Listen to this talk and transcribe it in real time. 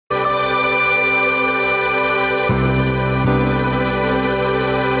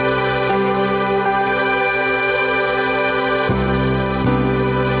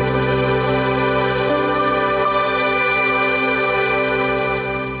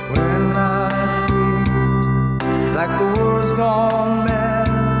world's gone mad,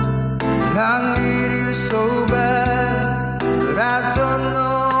 and I need you so bad, but I don't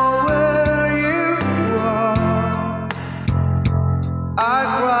know where you are. I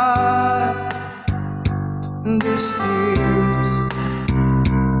cry these tears.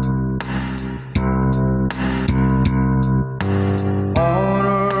 On a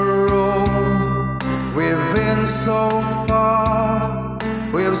road we've been so far,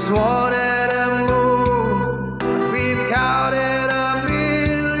 we've sworn it and moved, we've counted a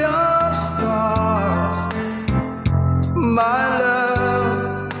million stars. My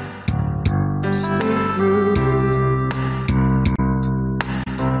love still true.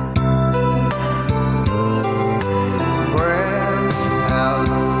 Friends have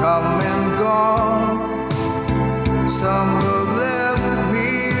come and gone, some have left me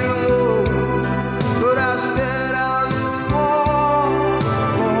alone, but I stayed out this far,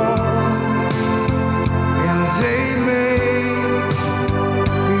 and they may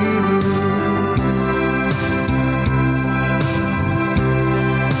be blue.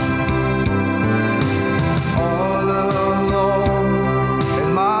 All alone in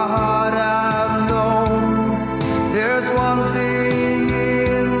my heart I've known there's one thing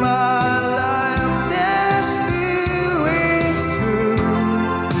in my life that still rings true.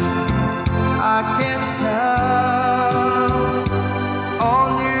 I can count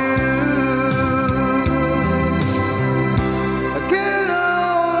on you. I count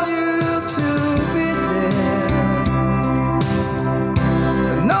on you to be there.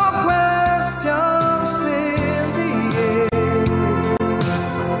 No questions in the air.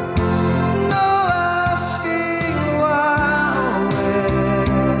 No asking why or where.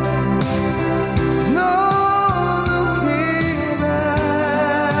 No looking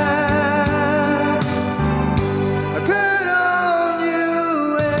back. I count on you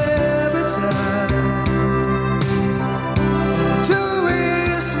every time to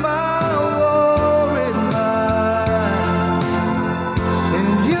ease my worried mind. And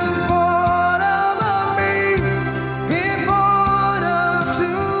you poured over me, he poured up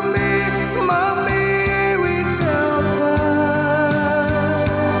to me, my miracle wine.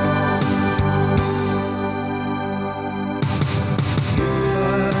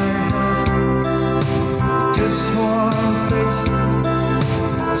 Just one place to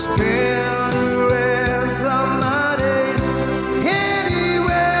spend the rest of my days,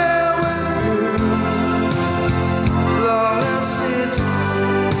 anywhere with you, long as it's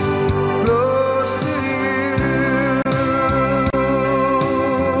close to you.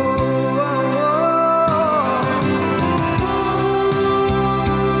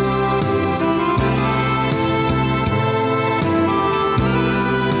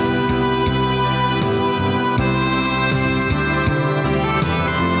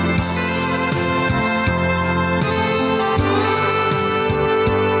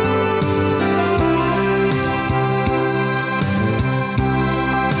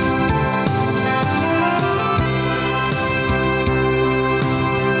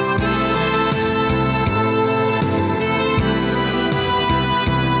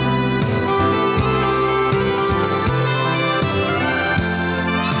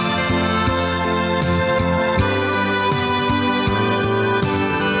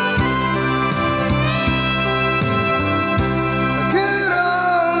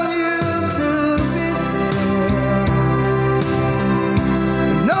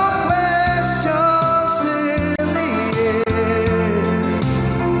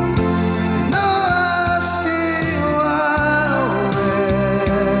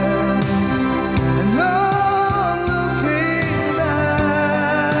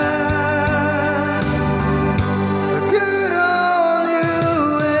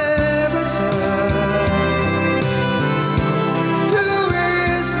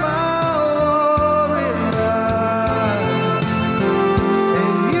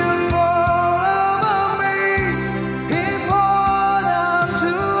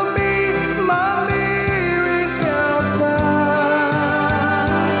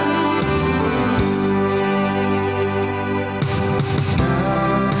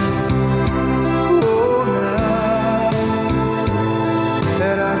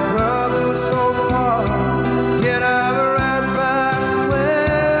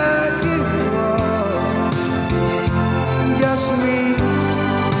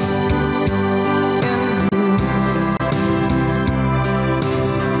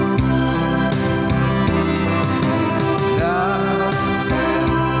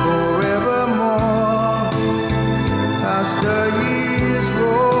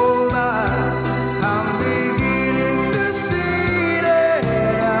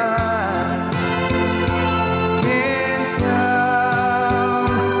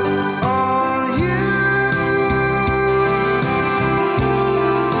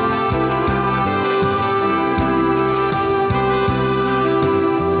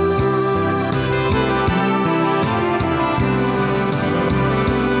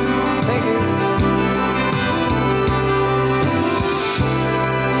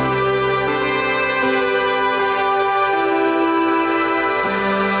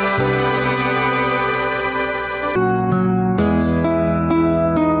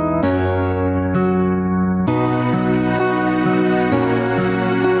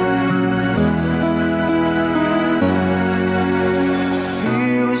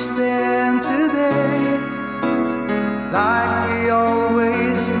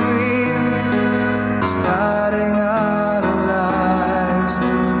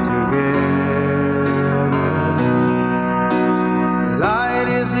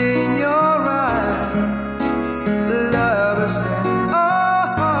 is in your eyes. Love is in our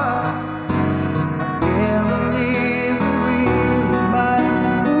heart. I can't believe we're really mine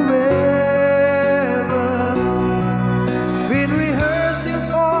forever. Been rehearsing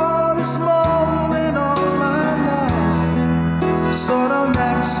for this moment all my life, so don't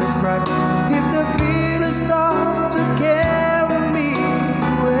act surprised if the feelings start to carry me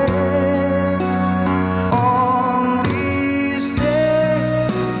away. On this day,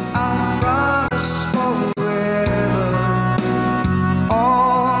 I promise forever.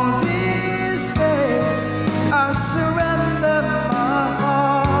 On this day, I surrender my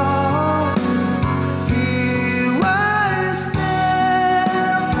heart. Here I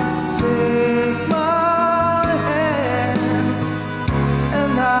stand, take my hand,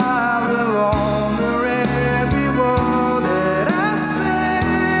 and I will honor every word that I say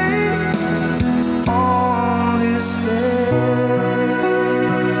on this day.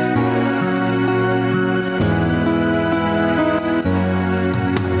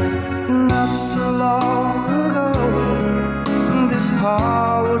 Not so long ago, this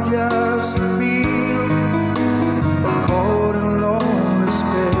heart would just feel a cold and lonely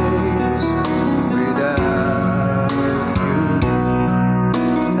space without you.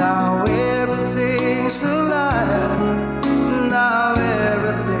 Now everything's alive, now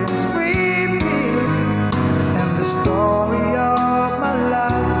everything's repeat, and the story of my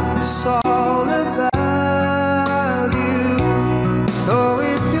life is all about you. So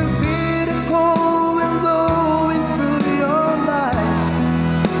if you feel the cold wind blowing through your lies,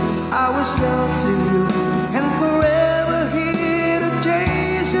 I will shelter you and forever here to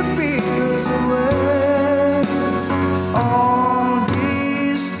chase your fears away. On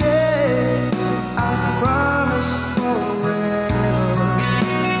this day, I promise forever.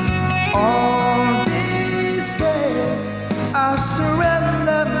 On this day, I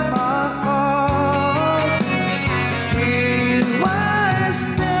surrender my heart. Here I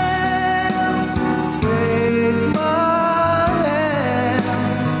stand, take my hand,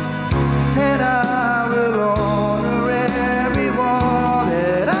 and I will honor every word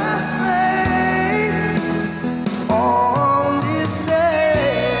that I say on this day.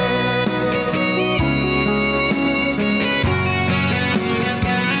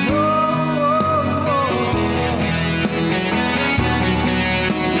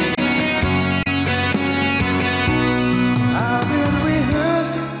 I've been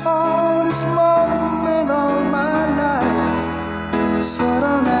rehearsing for this moment all my life, so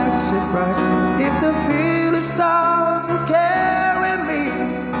don't act surprised if the feelings start to carry me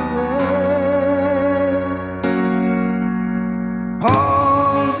away.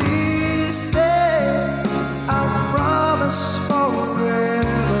 On this day, I promise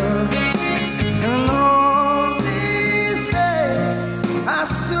forever. And on this day, I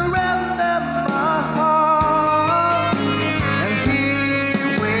surrender my heart. And here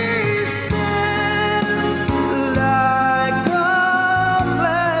we stand like a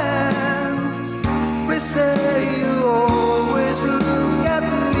plan. We say you always look at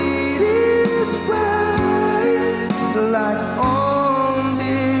me this way, like on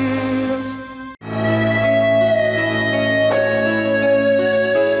this.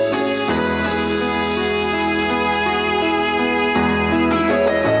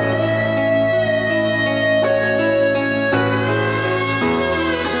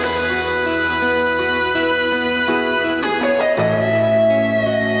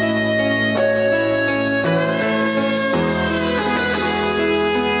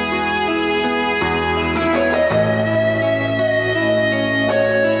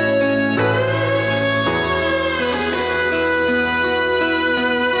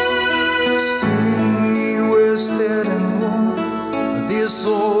 See wasted and warm, this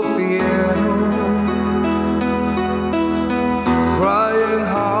old piano, crying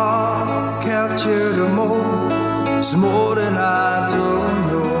heart, capture the moment. It's more than I don't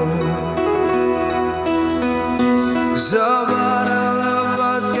know. Somebody I love,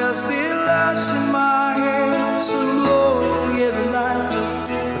 but gets still lights in my head, so blowing every night.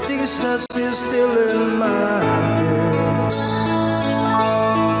 I think it's not still in my head.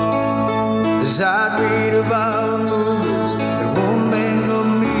 As I read about movies that won't think of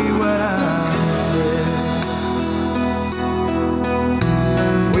me when I'm dead.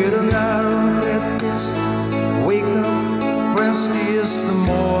 With a narrow necklace, wake up, press kiss the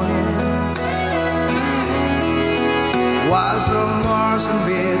morning. Watch the Mars in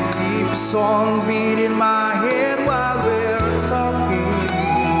bed, keep a song beat in my head while we're talking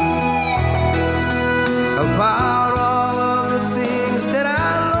about all of the things that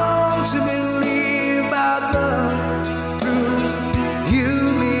I long to believe about love through you.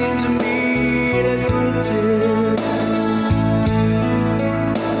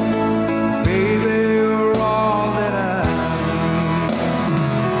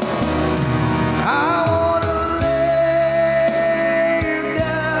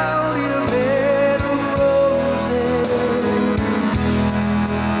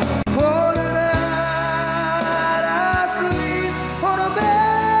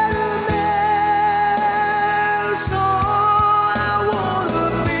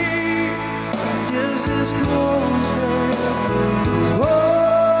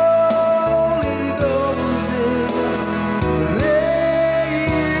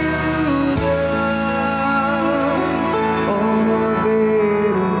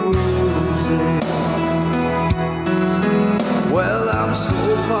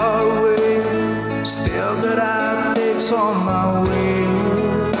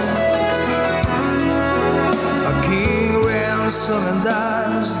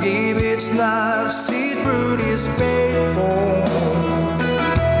 sometimes gave its night, see through this paper.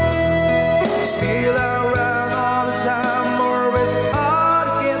 Still around all the time, or it's hard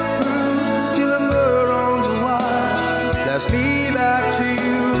to get through till the murder on the wire. Let's be back to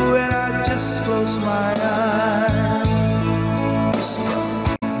you, and I just close my eyes.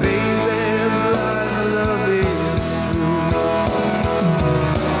 Baby, blind love is true,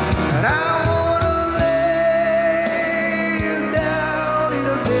 and I wanna lay you down in a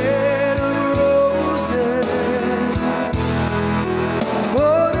bed of roses.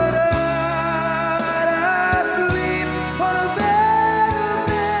 For the night I sleep on a bed of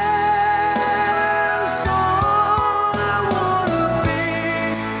nails. All I wanna be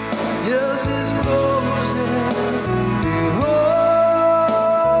just as close as the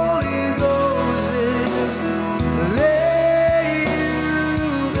Holy Ghost is. Lay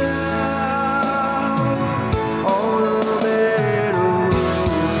you down on a bed of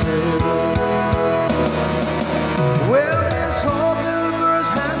roses. Well, this whole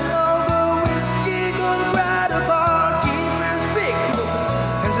first hand over whiskey gone right apart. Keep his big look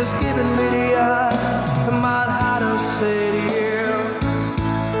and just giving me the eye. I might have to say yeah,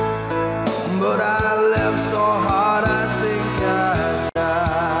 but I left so hard I think I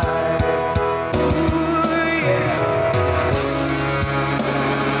died. Ooh, yeah.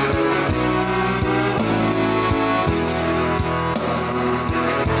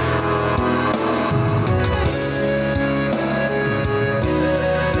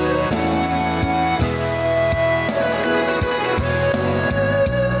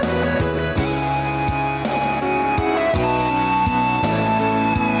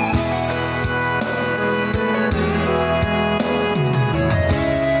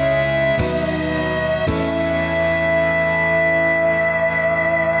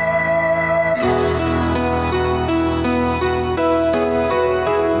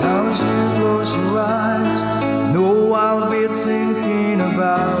 Now as you close your eyes, know I'll be thinking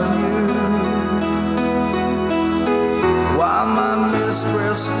about you. While my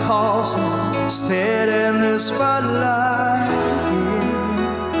mistress calls me, stead in the spotlight.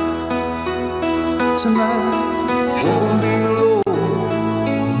 Tonight won't be low,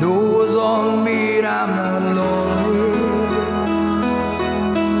 no one's on me, I'm not lonely.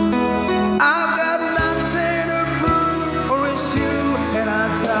 I've got nothing to prove, for it's you and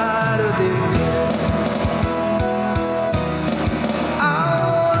I'm tired of this. I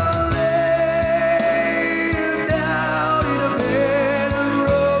wanna lay you down in a bed of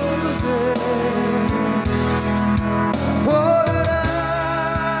roses. For the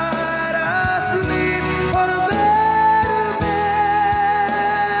night I sleep on a bed of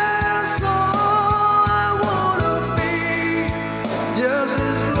nails. All I wanna be just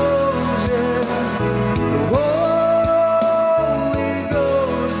as close as the Holy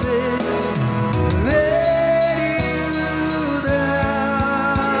Ghost is. Let you down,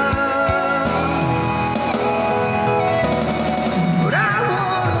 but I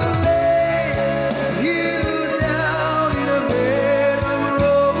wanna lay you down in a bed of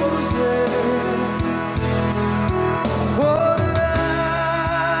roses. For the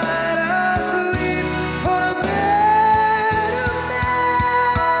night I sleep on a bed of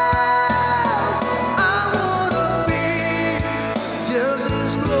nails. I wanna be just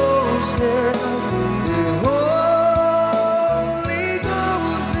as close as the Holy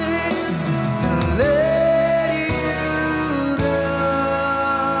Ghost is. Let you down.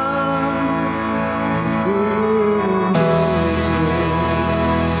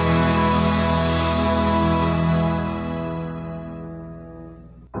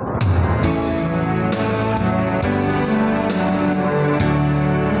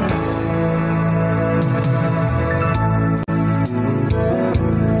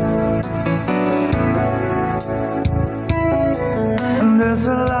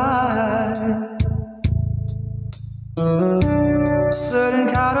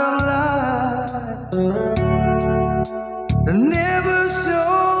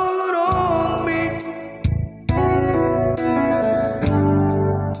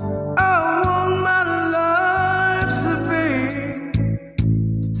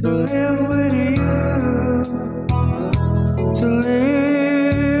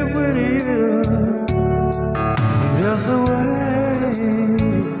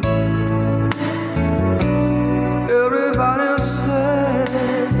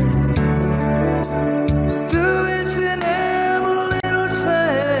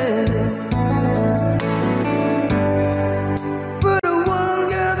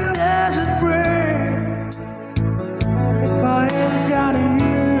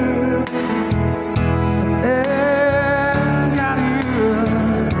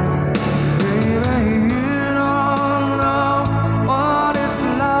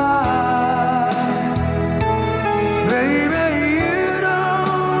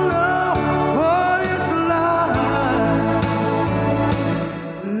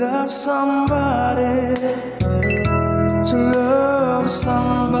 love somebody, to love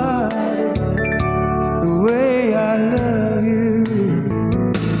somebody the way I love you.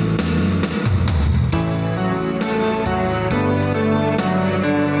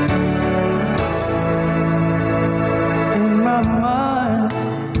 In my mind,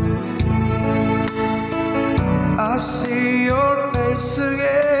 I see your face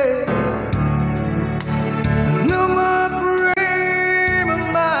again. No more dream of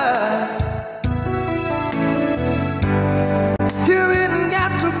mine. You ain't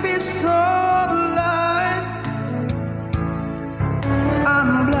got to be so blind. I'm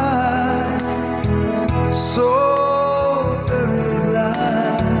blind, so very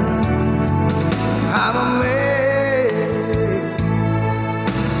blind. I'm a man.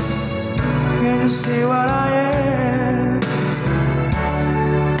 Can't you see what I am?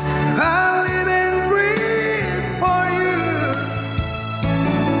 I live and breathe for you.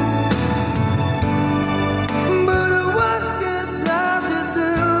 But what good does it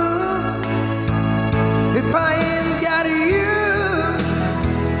do if I ain't got you?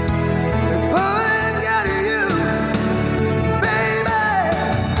 If I ain't got you, baby,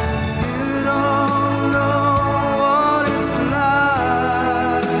 you don't know what it's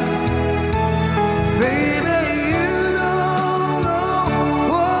like. Baby, you don't know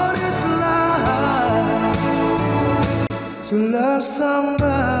what it's like to love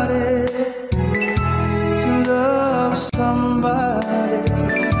somebody, to love somebody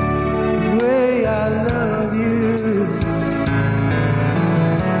the way I love you.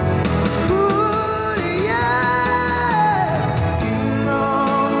 Ooh, yeah. You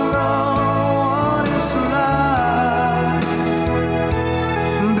don't know what it's like.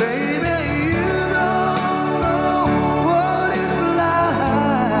 Baby, you don't know what it's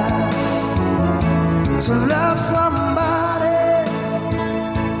like to love somebody,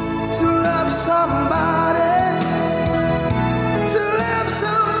 to love somebody, to love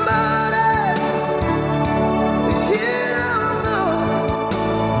somebody you don't know,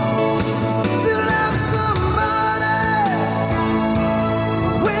 to love somebody.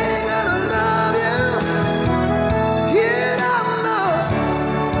 We're gonna love you. You don't know,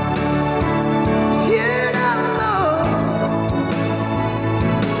 you don't know,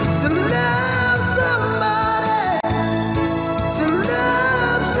 to love somebody, to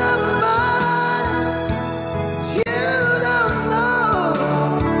love somebody you don't know.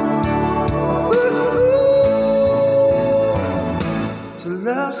 Ooh. To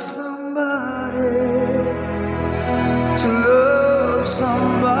love somebody, to love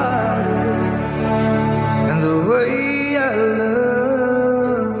somebody, and the way I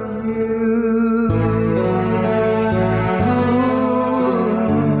love you.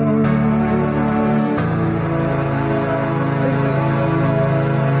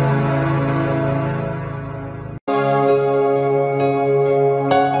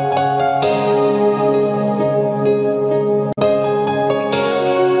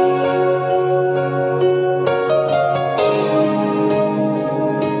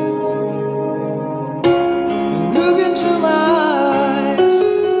 Look into my eyes,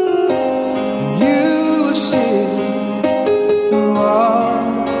 and you will see what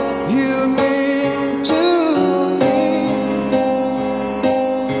you mean to me.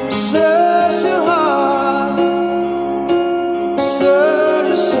 Search your heart, search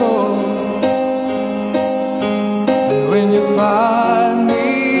your soul, and when you find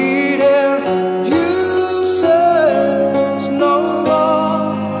me there, you search no more.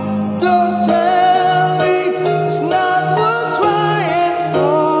 Don't tell me it's not worth trying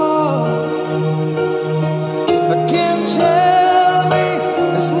for. But can't tell me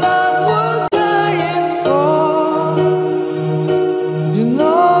it's not worth dying for. You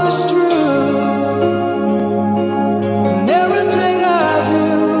know it's true.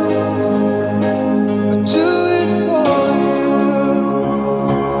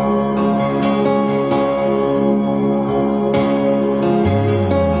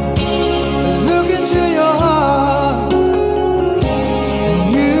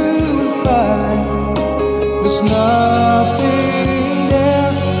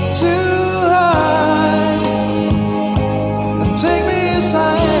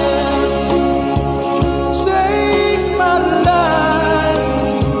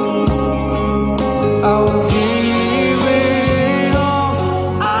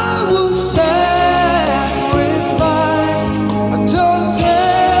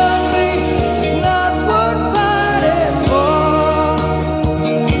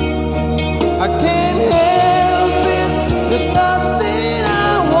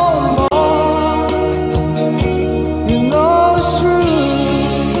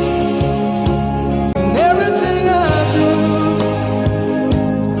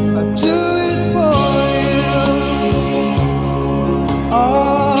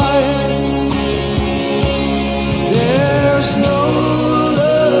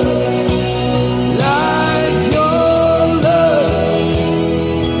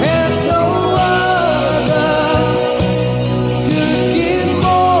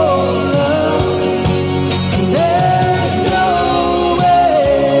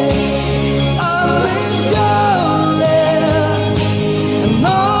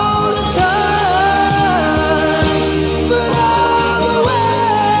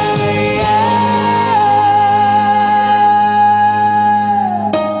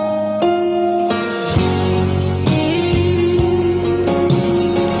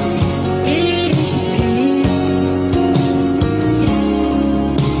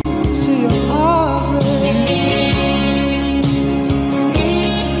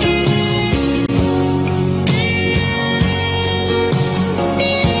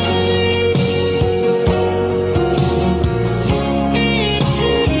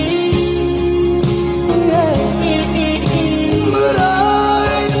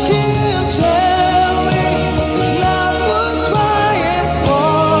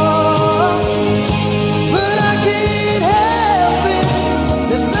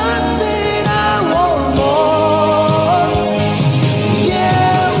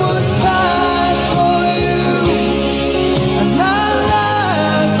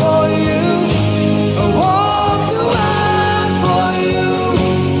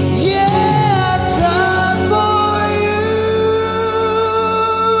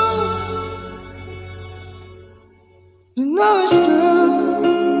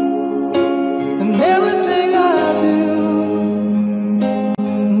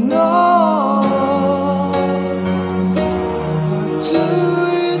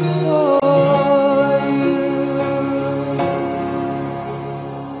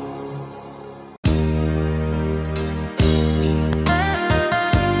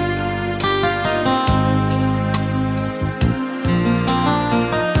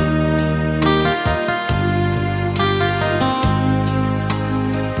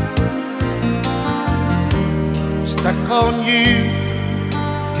 on you.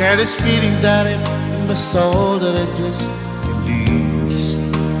 Get this feeling that in my soul that I just can't lose.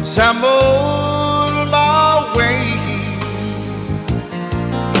 So I'm on my way.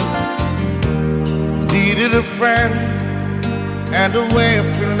 Needed a friend, and the way I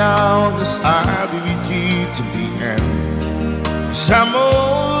feel now is I'll be with you to the end. 'Cause I'm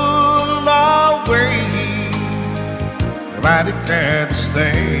on my way. Nobody can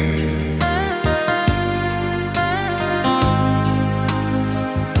stay.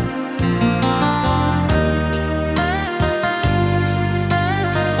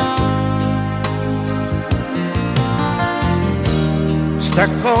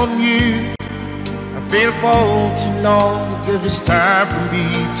 Stuck on you, I feel for too long. Give it's time for me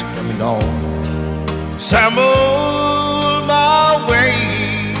to come on. 'Cause I'm on my way.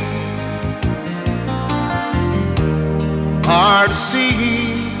 Hard to see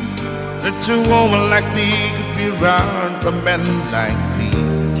that a woman like me could be around for men like me.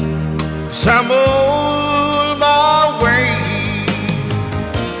 'Cause I'm on my way.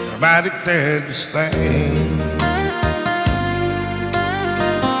 I declared this thing.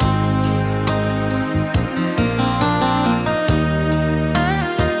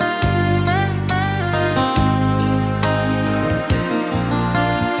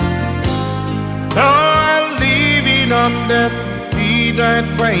 On that midnight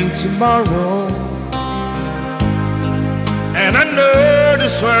train tomorrow, and I know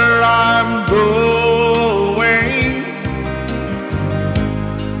this where I'm going.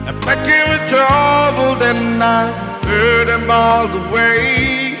 I'm back in the trouble, then I heard them all the way.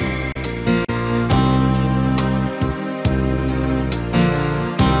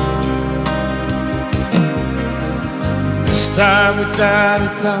 This time without a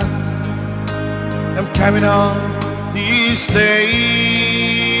doubt, I'm coming on. These days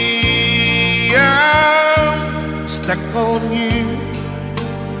I'm stuck on you.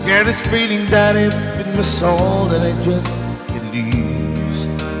 Get this feeling that if in my soul that I just can't lose.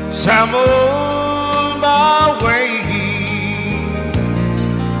 So I'm on my way.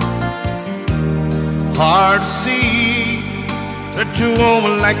 Hard to see that a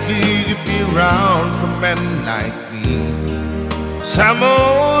woman like you could be around for men like me. So I'm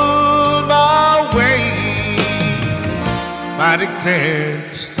on my way. I declare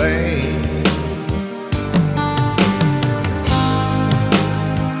to stay.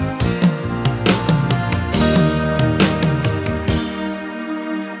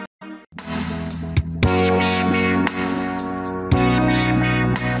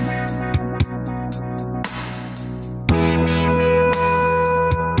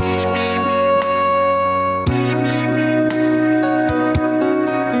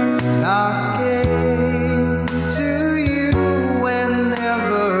 I came to you and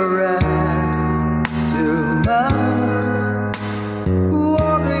never ran.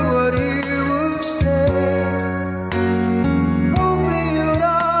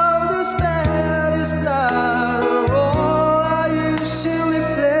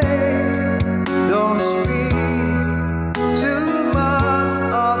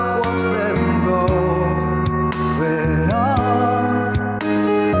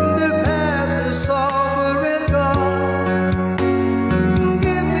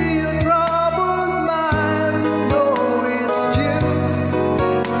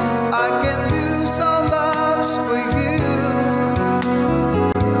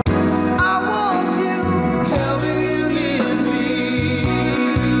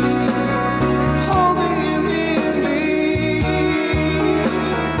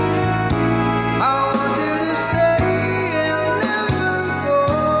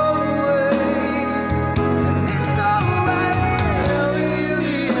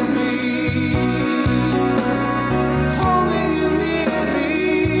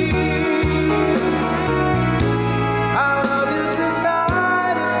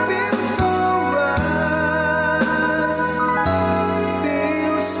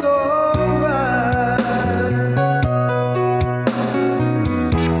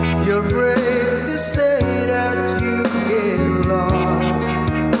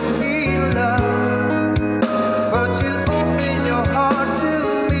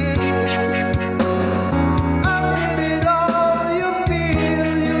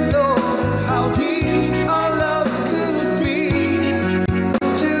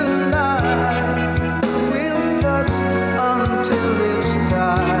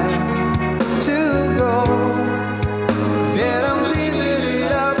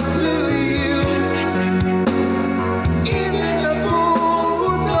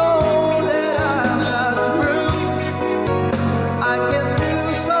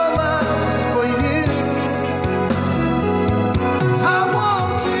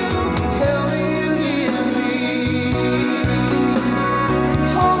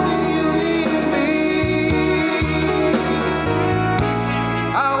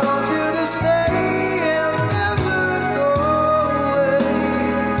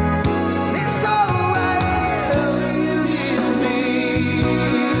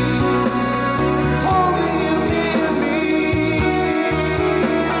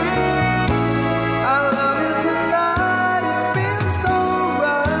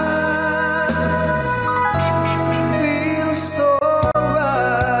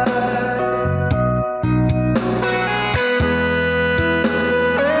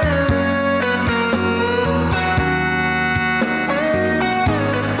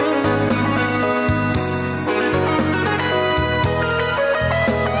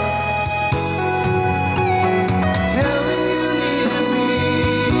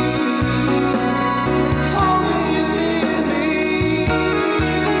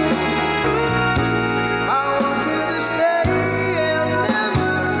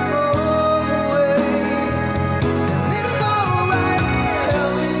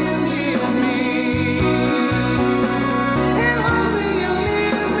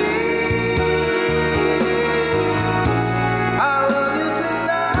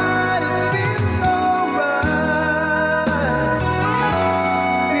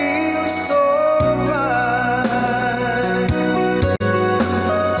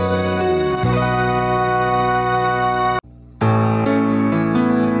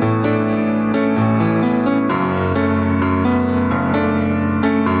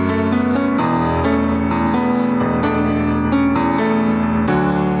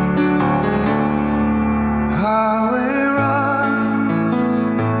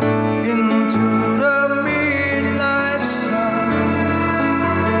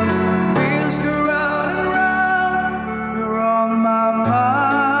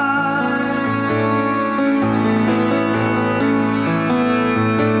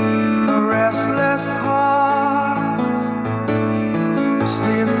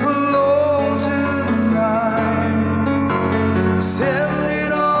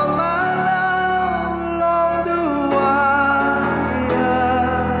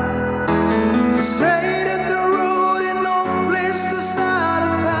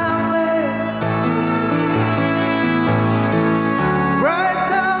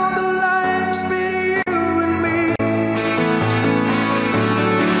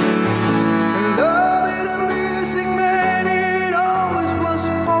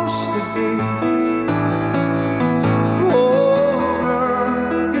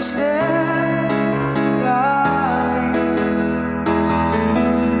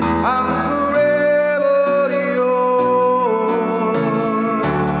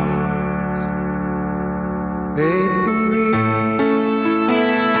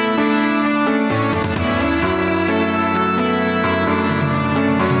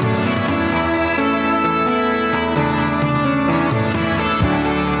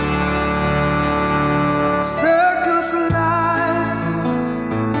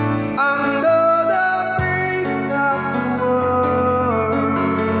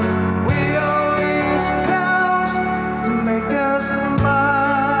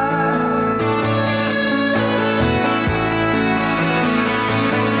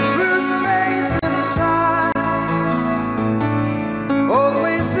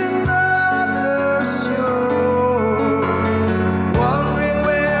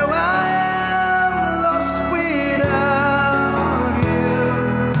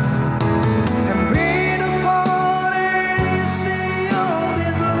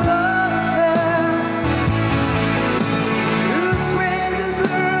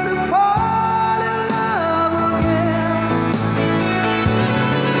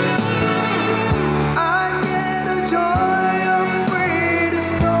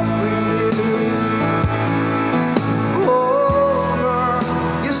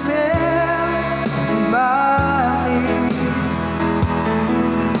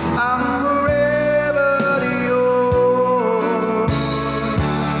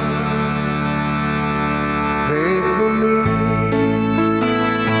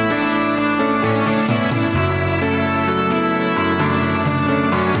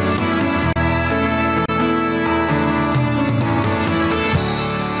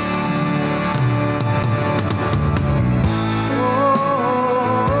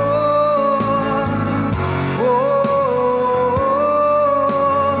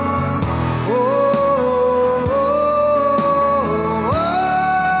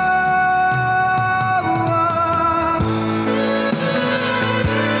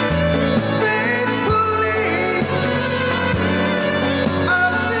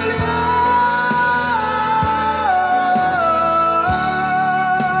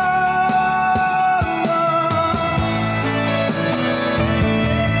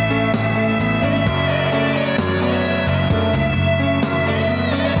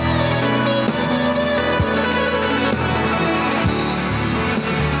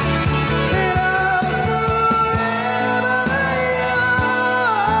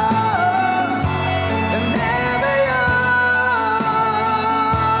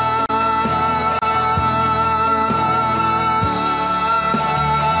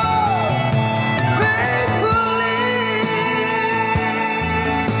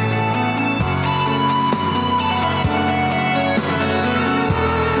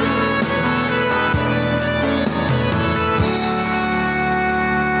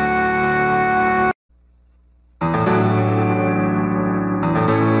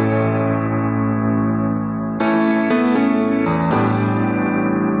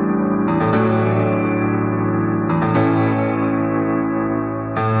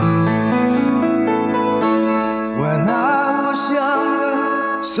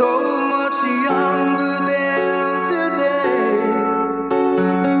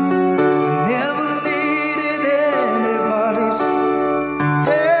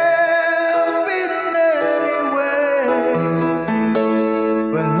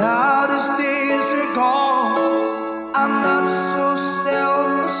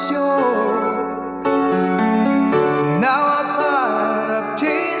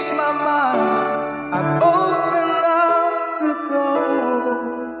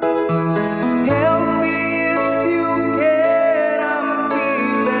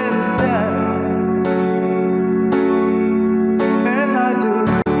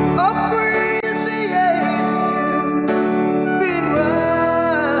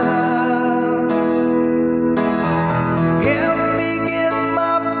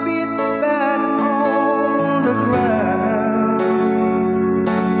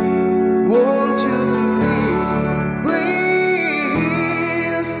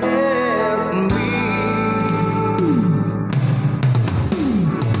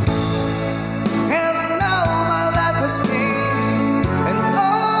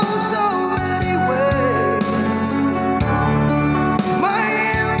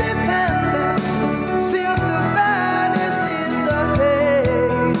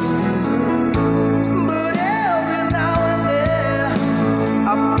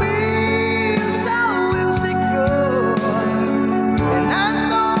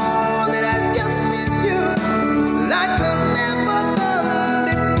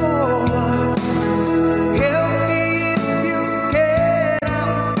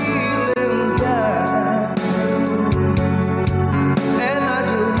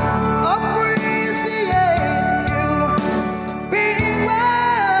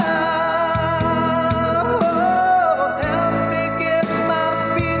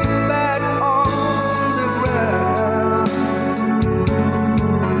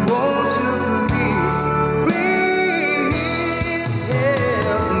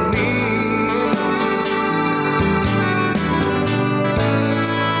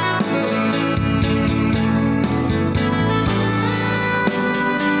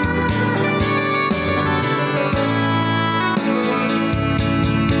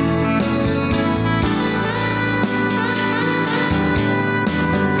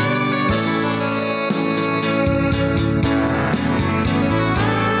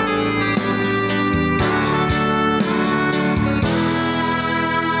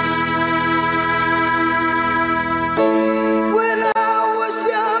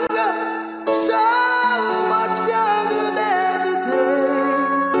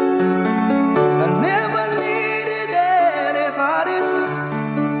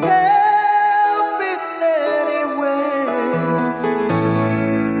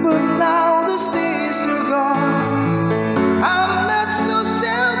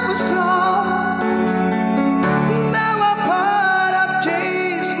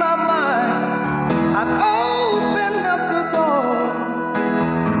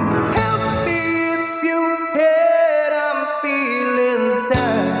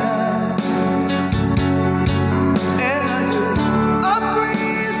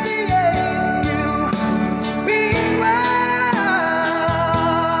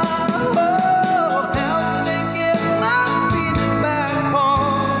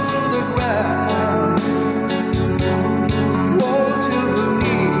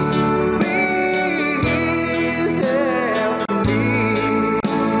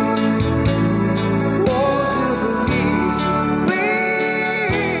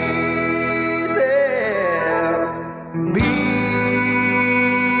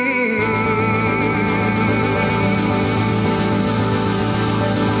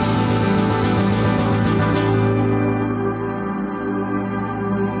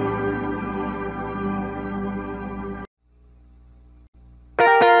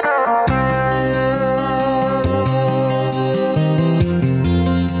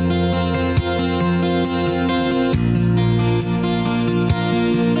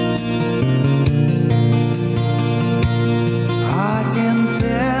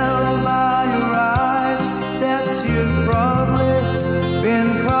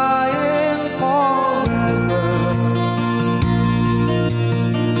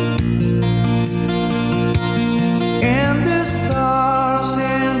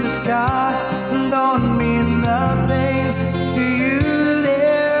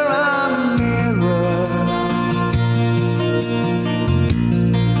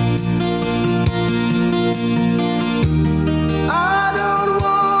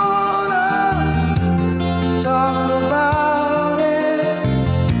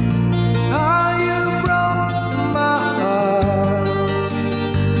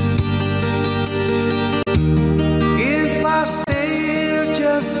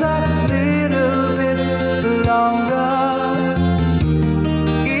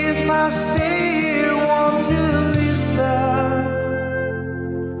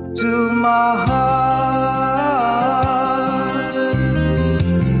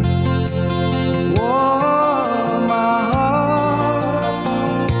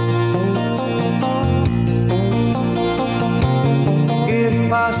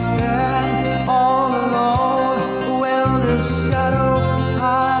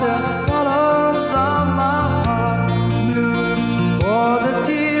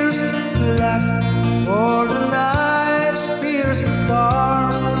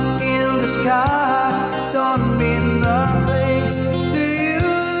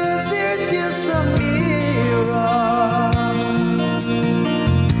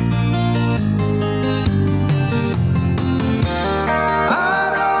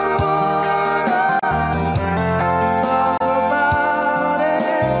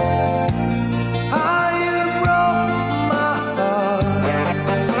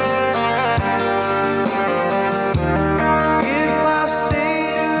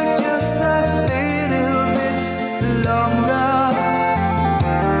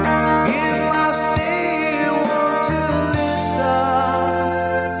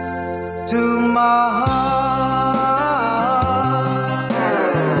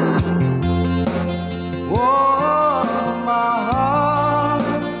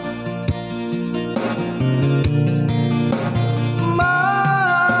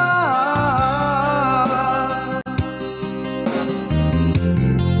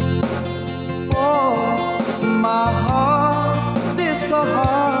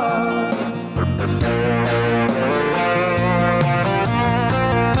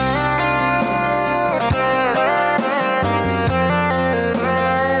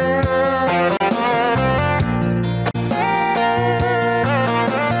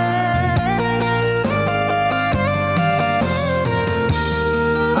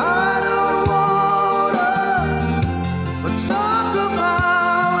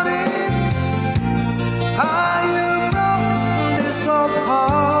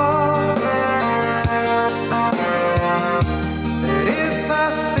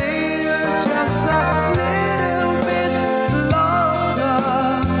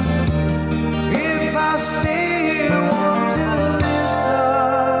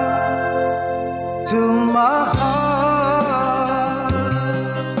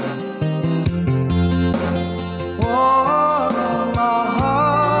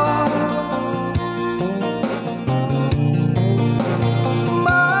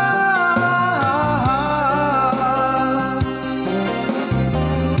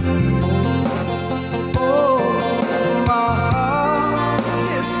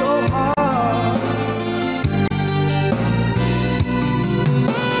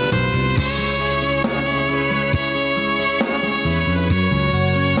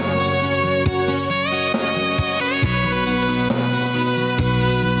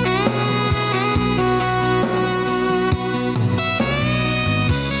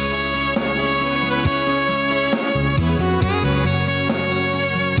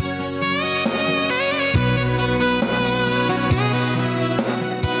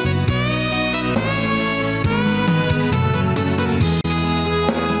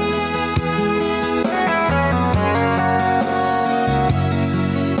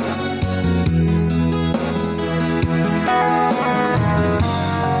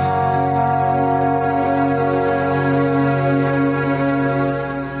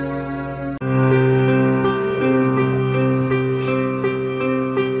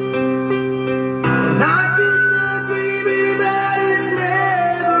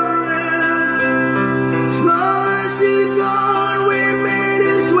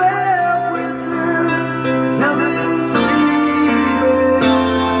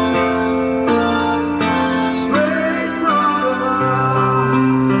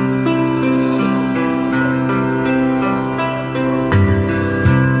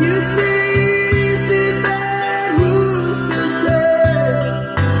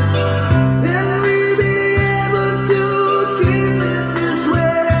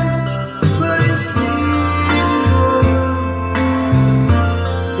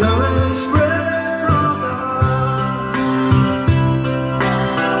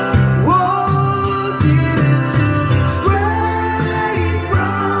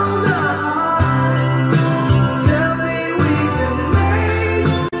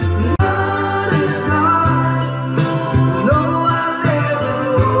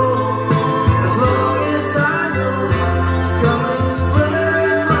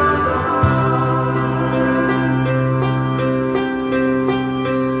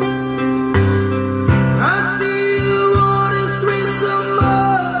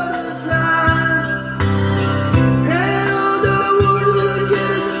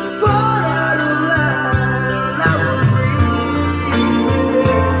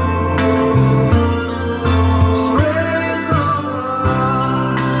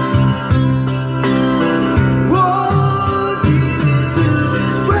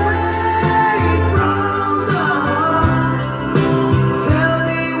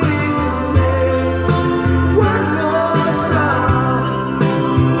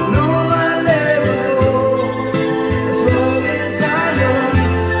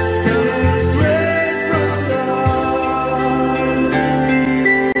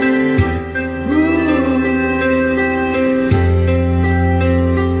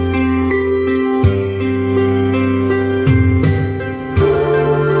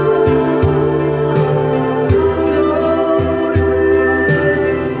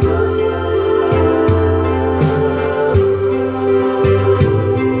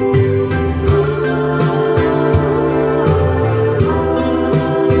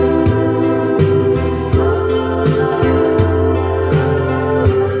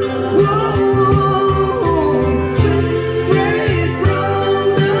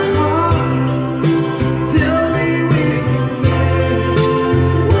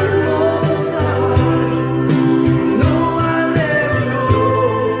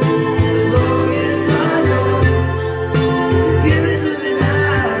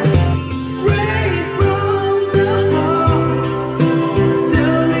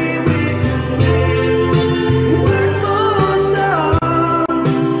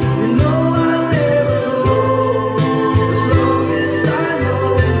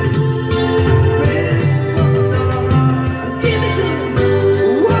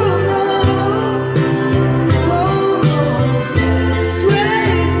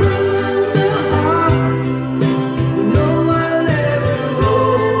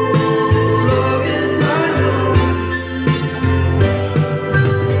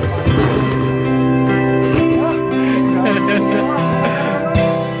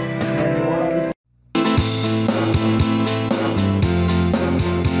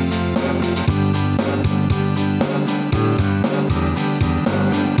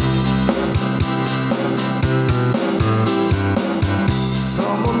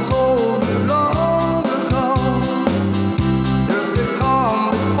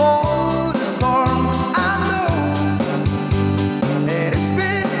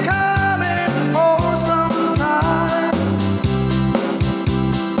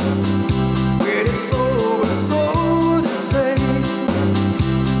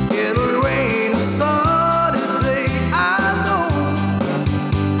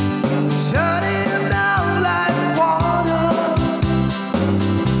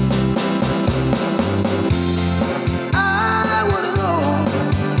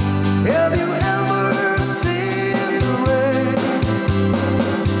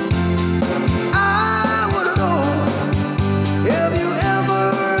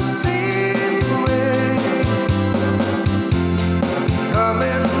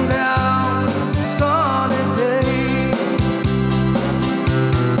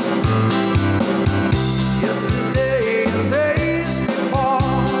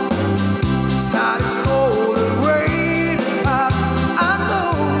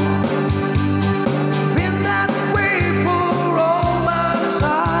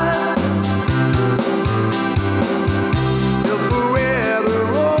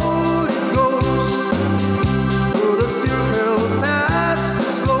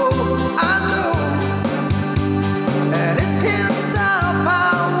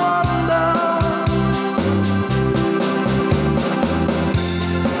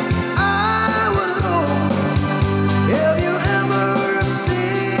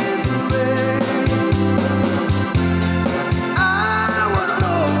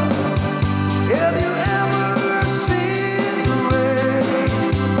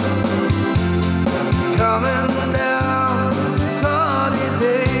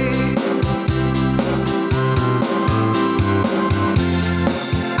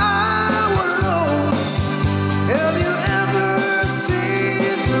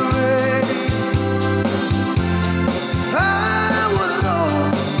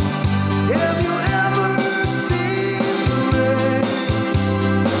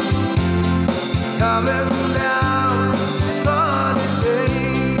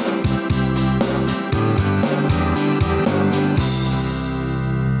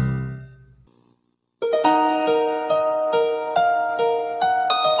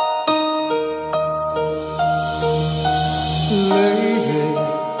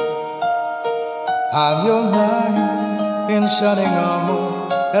 shining armor,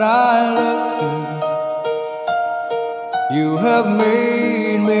 and I love you. You have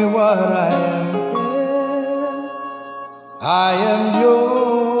made me what I am. I am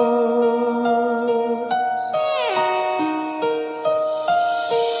yours,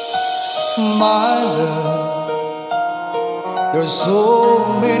 my love. There's so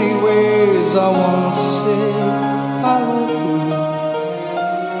many ways I want to say I love you.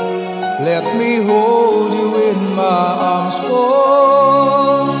 Let me hold you in my arms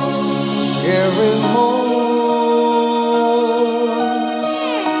for every moment.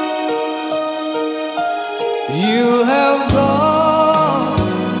 You have gone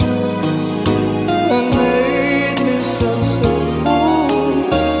and made me so cool.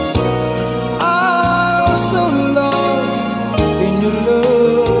 I'm so lost in your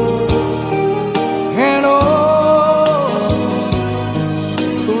love, and oh,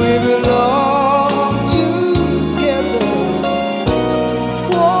 we belong together.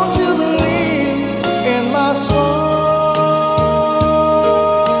 Won't you believe in my song?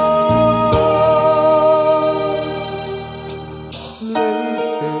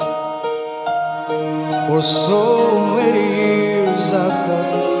 Lately, for so many years I thought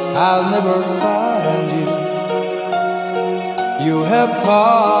I'll never find you. You have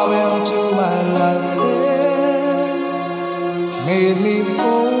come into my life and made me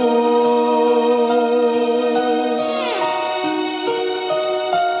whole.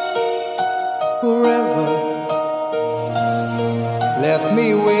 Forever, let me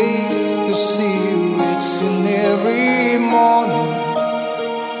wait to see you each and every morning.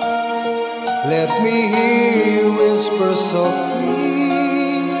 Let me hear you whisper softly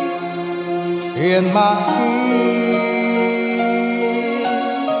in my ear.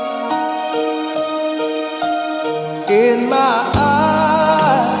 In my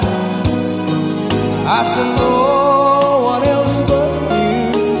eyes, I see no one else but you.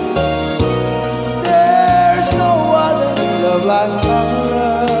 There's no other love like my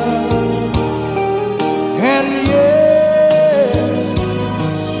love. And yeah,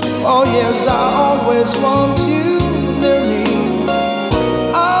 oh yes, I always want you near me.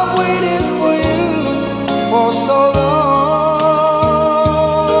 I've waited for you for so long.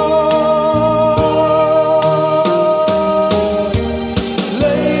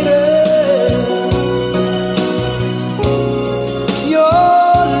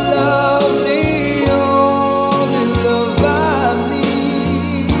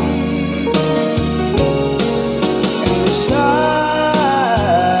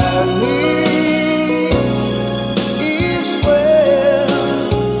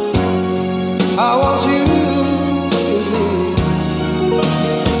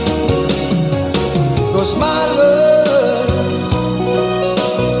 Cause my love,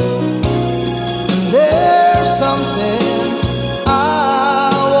 there's something I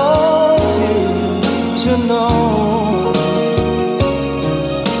want you to know.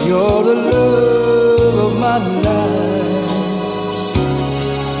 You're the love of my life.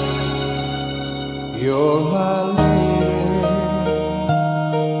 You're my lady.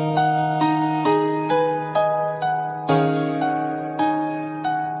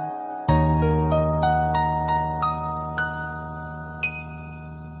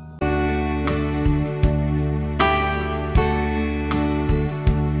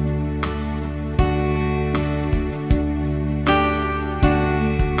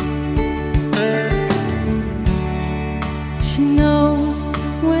 She knows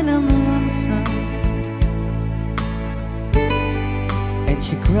when I'm lonesome, and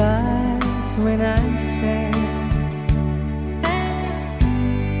she cries when I'm sad.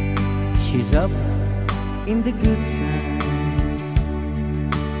 She's up in the good times,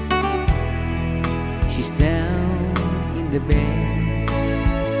 she's down in the bed.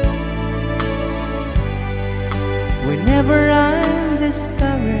 Whenever I'm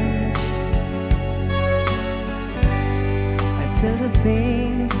discouraged, tell the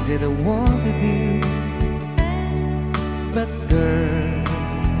things that I want to do. But girl,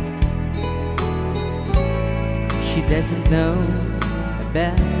 she doesn't know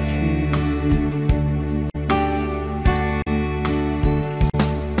about you.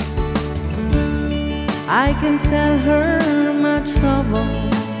 I can tell her my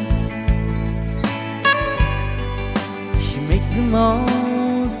troubles, she makes them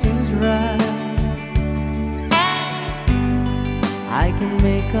all seem right. I can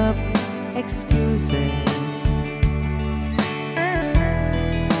make up excuses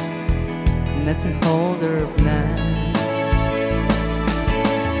not to hold her of night.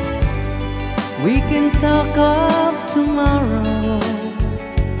 We can talk of tomorrow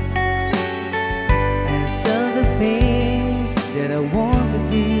and tell the things that I want to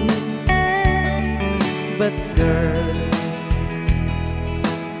do. But girl,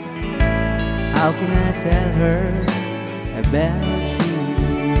 how can I tell her about you?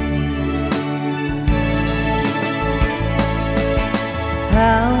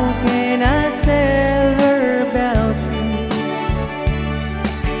 How can I tell her about you?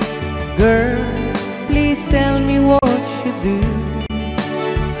 Girl, please tell me what you do.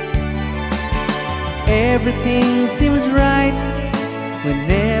 Everything seems right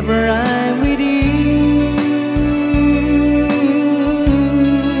whenever I'm with you.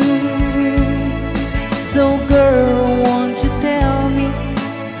 So girl, won't you tell me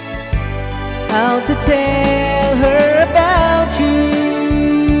how to tell her about you?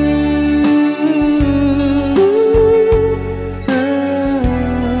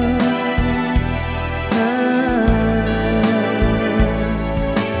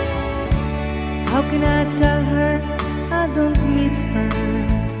 How can I tell her I don't miss her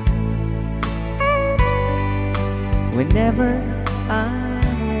whenever I'm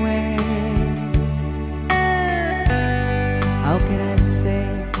away? How can I say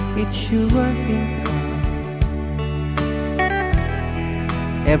it's you I think of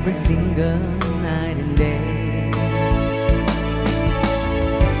every single night and day?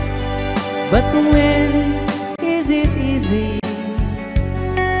 But when is it easy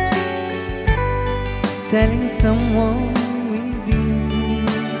telling someone with you?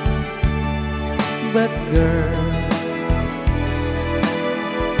 But girl,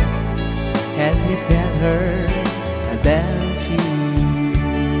 help me tell her about you.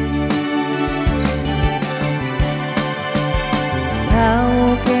 How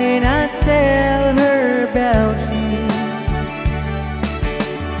can I tell her about you?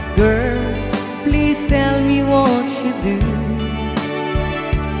 Girl, please tell me what you do.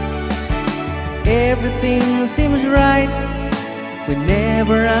 Everything seems right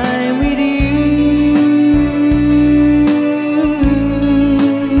whenever I'm with you.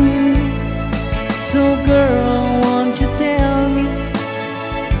 So girl, won't you tell me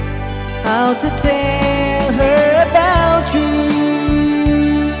how to tell her about you?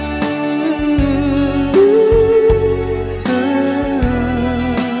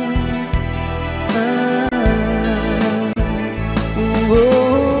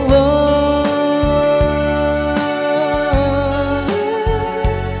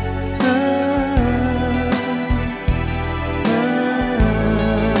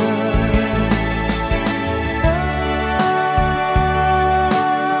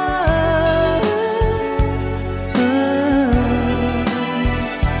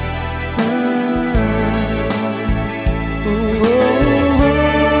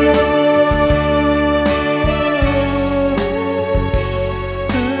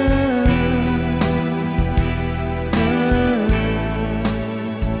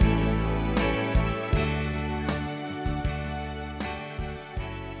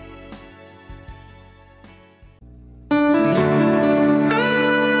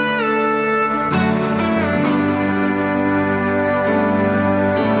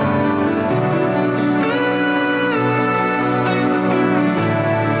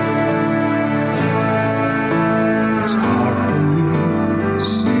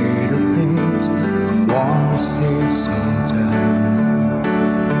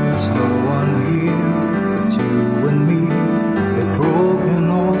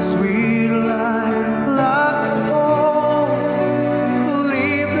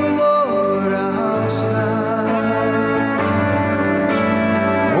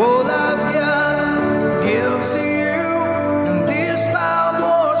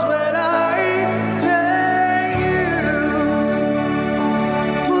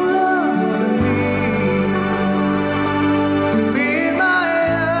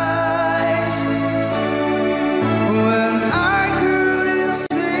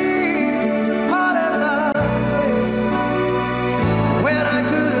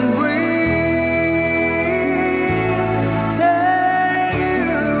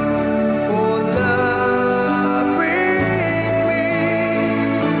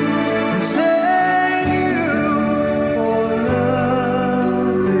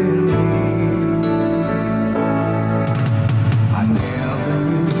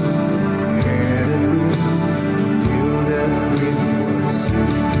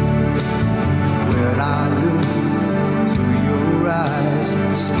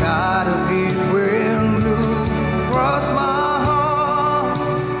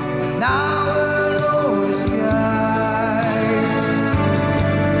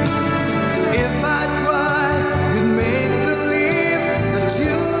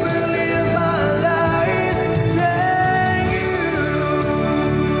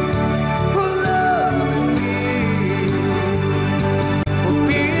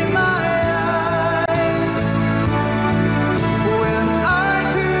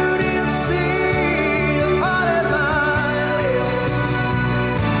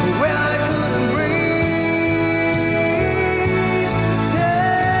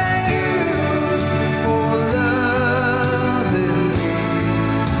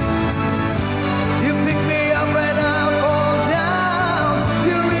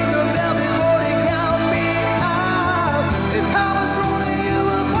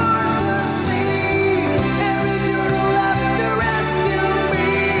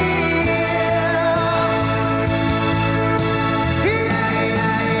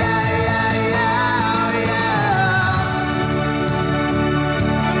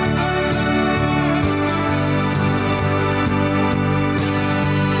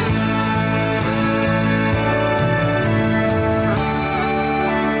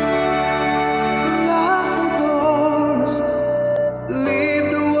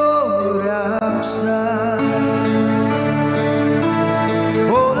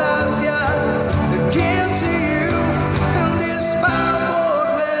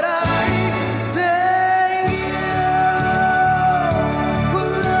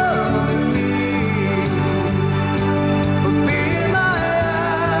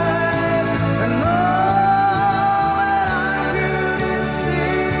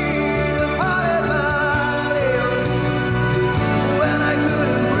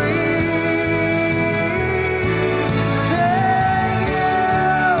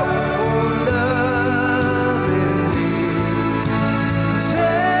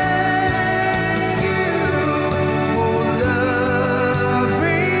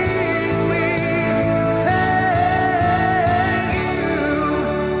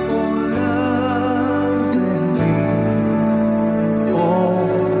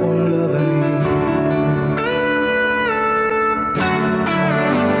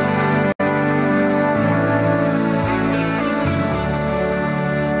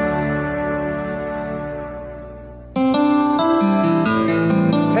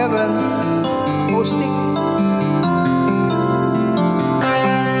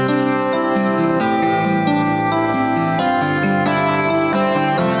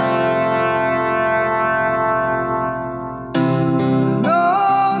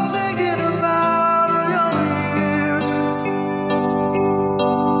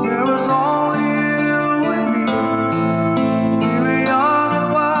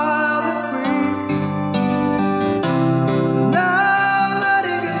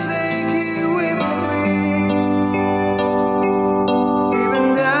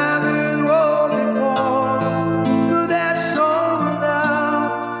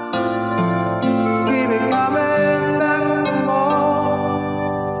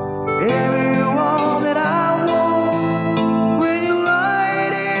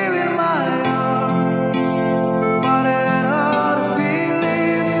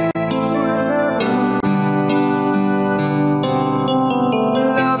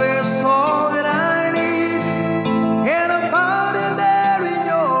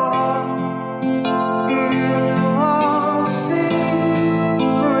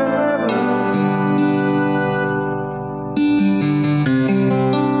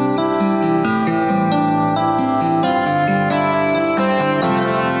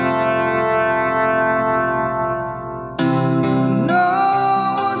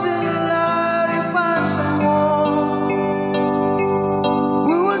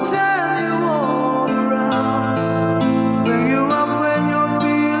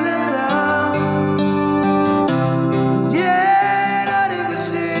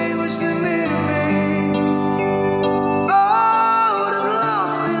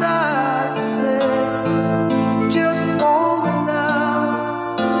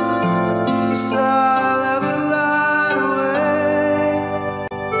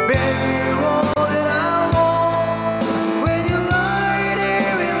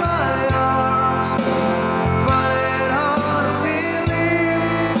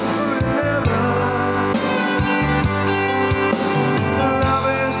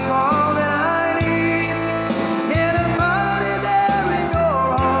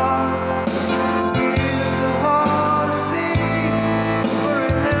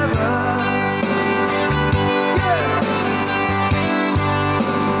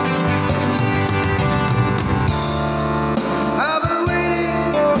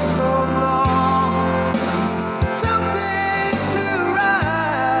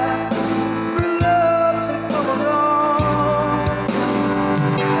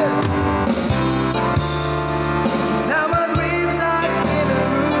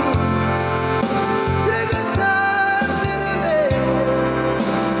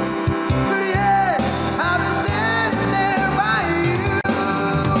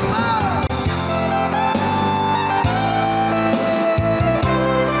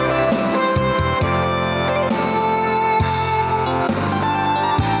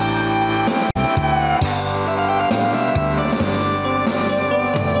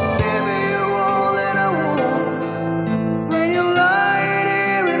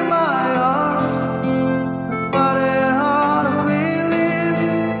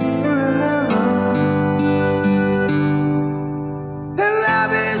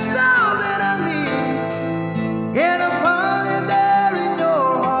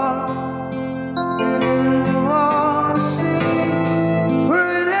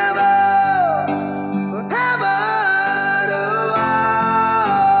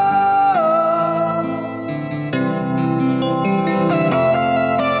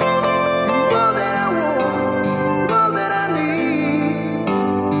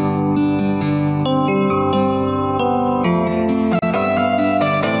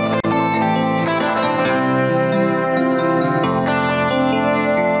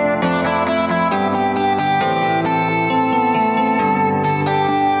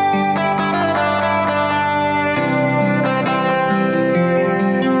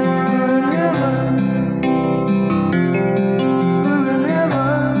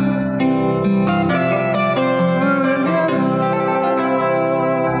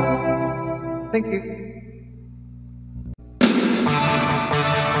 Thank you.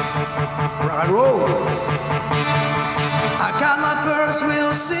 Rock and roll. I got my first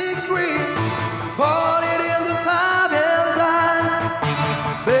real 6-string, bought it in the 5 and dime,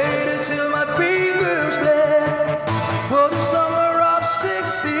 played it till my fingers bled. For the summer of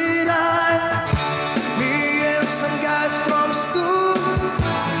 '69, me and some guys from school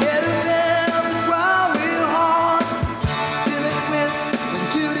headed down the drive real hard. Till it went when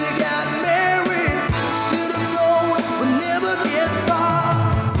Judy got married. Should have known we'd never get far.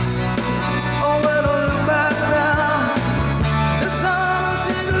 Oh, when I look back now, the summer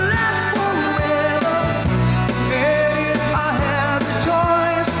seemed to last forever. And if I had the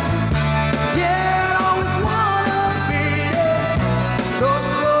choice, yeah, I'd always wanna be there. Those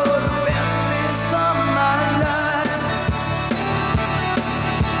were the best days of my life.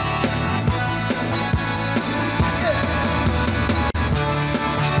 Yeah.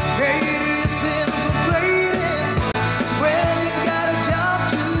 Hey, it's infiltrating when you got a job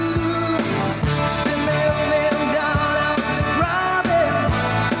to do. Spin them down out to driving,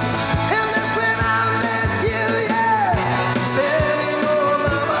 and that's when I met you, yeah. Selling your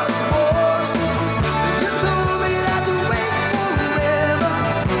mama's sports, you told me not to wait forever.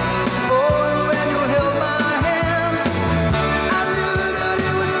 Oh, and when you held my hand, I knew that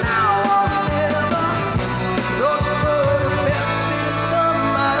it was now or never. Those were the best days of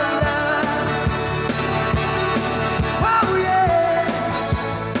my life. Oh, yeah.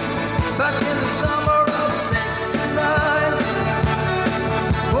 Back in the summer of '69.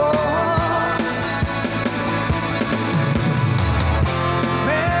 Oh,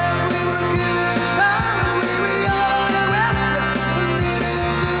 man, we were given time and we were young and restless and needed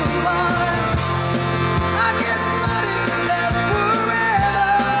to find. I guess nothing can last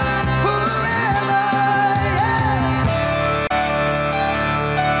forever, forever, yeah.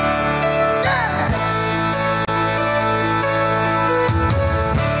 Yeah.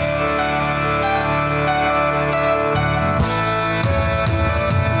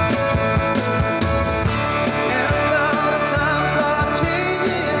 And now the times are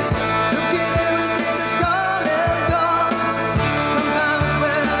changing. Look at everything that's come and gone. Sometimes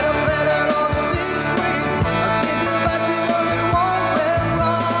when I'm planning on 6-string, I think about you only one went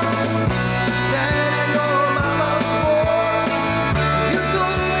wrong. Standing on mama's porch, you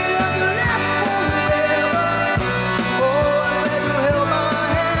told me I could last forever. Oh, and when you held my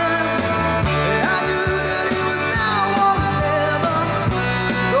hand, I knew that it was now or never.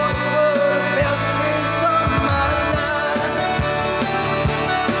 Those were the best days of my life.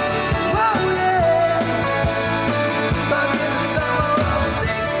 Oh, yeah. Back in the summer of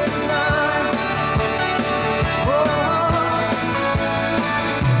 '69. Oh,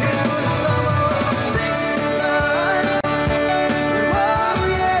 into the summer of '69. Oh,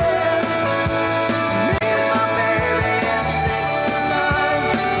 yeah. Me and my baby in '69.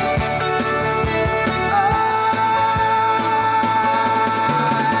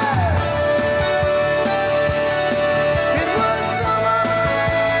 It was summer,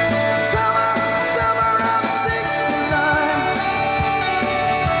 summer, summer of '69.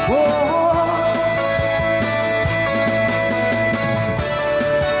 Oh.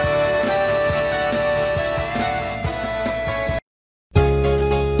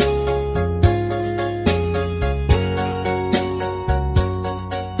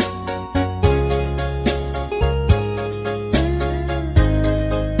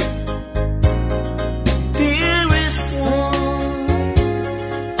 Dearest one,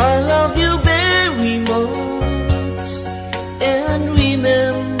 I love you very much, and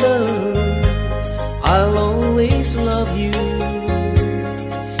remember, I'll always love you.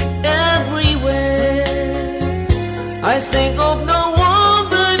 Everywhere I think of no one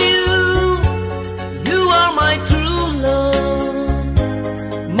but you. You are my true love,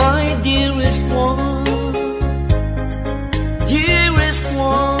 my dearest one, dearest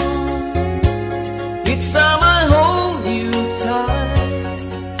one. Each time I hold you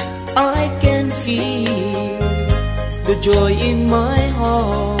tight, I can feel the joy in my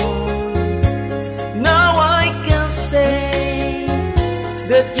heart. Now I can say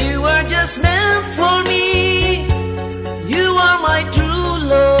that you are just meant for me. You are my true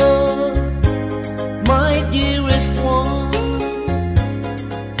love, my dearest one.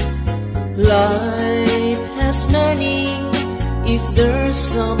 Life has meaning if there's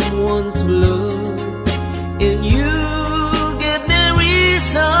someone to love, and you give me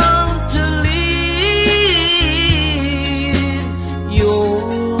reason to live.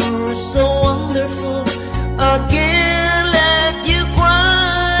 You're so wonderful, I can't let you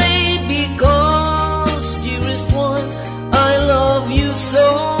cry, because dearest one, I love you so.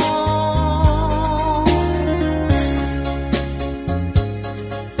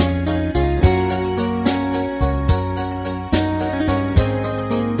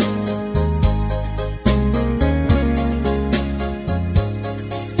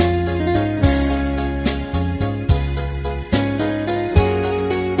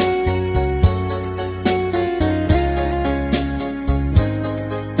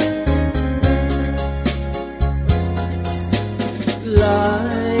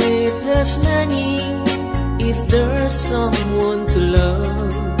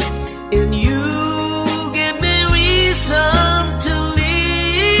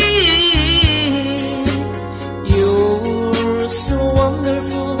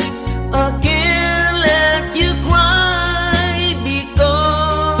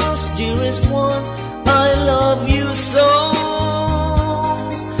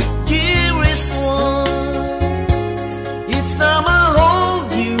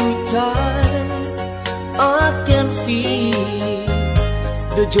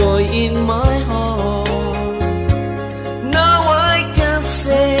 the joy in my heart.